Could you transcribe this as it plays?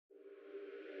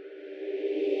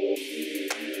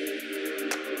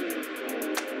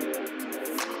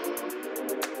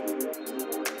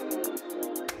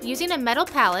Using a metal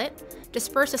palette,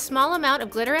 disperse a small amount of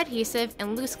glitter adhesive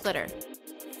and loose glitter.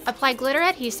 Apply glitter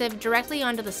adhesive directly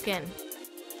onto the skin.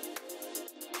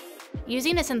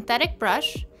 Using a synthetic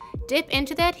brush, dip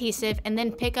into the adhesive and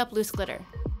then pick up loose glitter.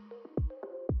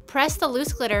 Press the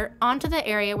loose glitter onto the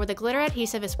area where the glitter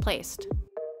adhesive is placed.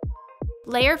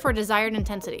 Layer for desired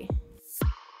intensity.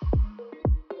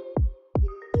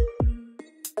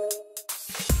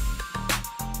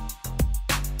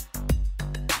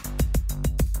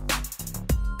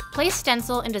 Place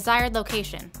stencil in desired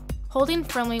location, holding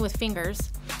firmly with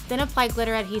fingers, then apply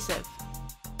glitter adhesive.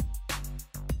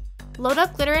 Load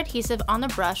up glitter adhesive on the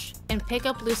brush and pick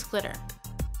up loose glitter.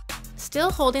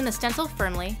 Still holding the stencil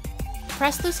firmly,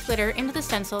 press loose glitter into the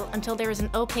stencil until there is an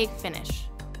opaque finish.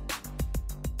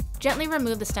 Gently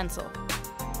remove the stencil.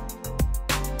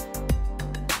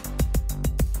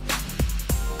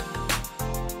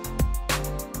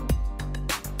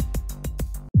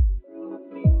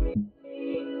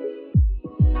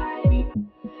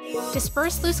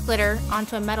 Disperse loose glitter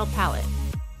onto a metal palette.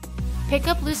 Pick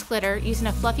up loose glitter using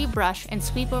a fluffy brush and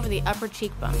sweep over the upper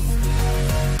cheekbone.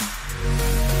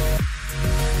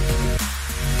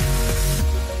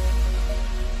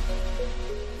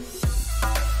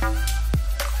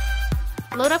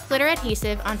 Load up glitter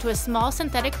adhesive onto a small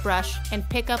synthetic brush and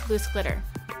pick up loose glitter.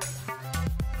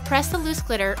 Press the loose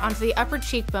glitter onto the upper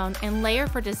cheekbone and layer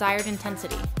for desired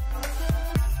intensity.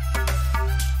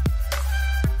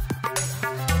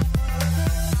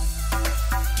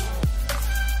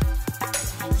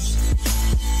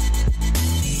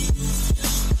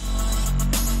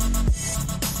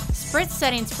 Spritz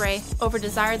setting spray over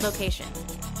desired location.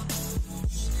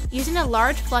 Using a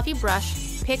large fluffy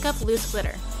brush, pick up loose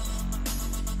glitter.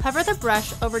 Hover the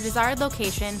brush over desired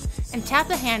location and tap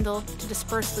the handle to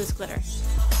disperse loose glitter.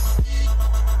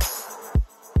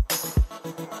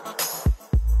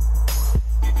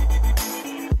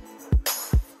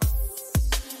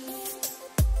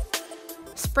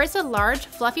 Spritz a large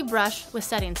fluffy brush with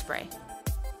setting spray.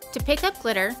 To pick up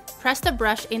glitter, press the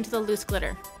brush into the loose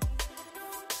glitter.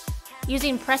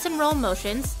 Using press and roll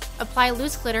motions, apply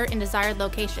loose glitter in desired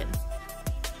location.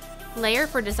 Layer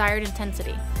for desired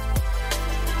intensity.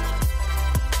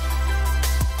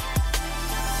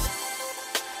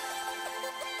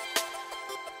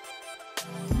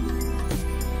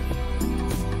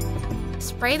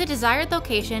 Spray the desired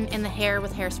location in the hair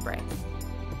with hairspray.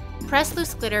 Press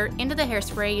loose glitter into the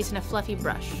hairspray using a fluffy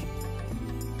brush.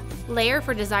 Layer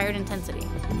for desired intensity.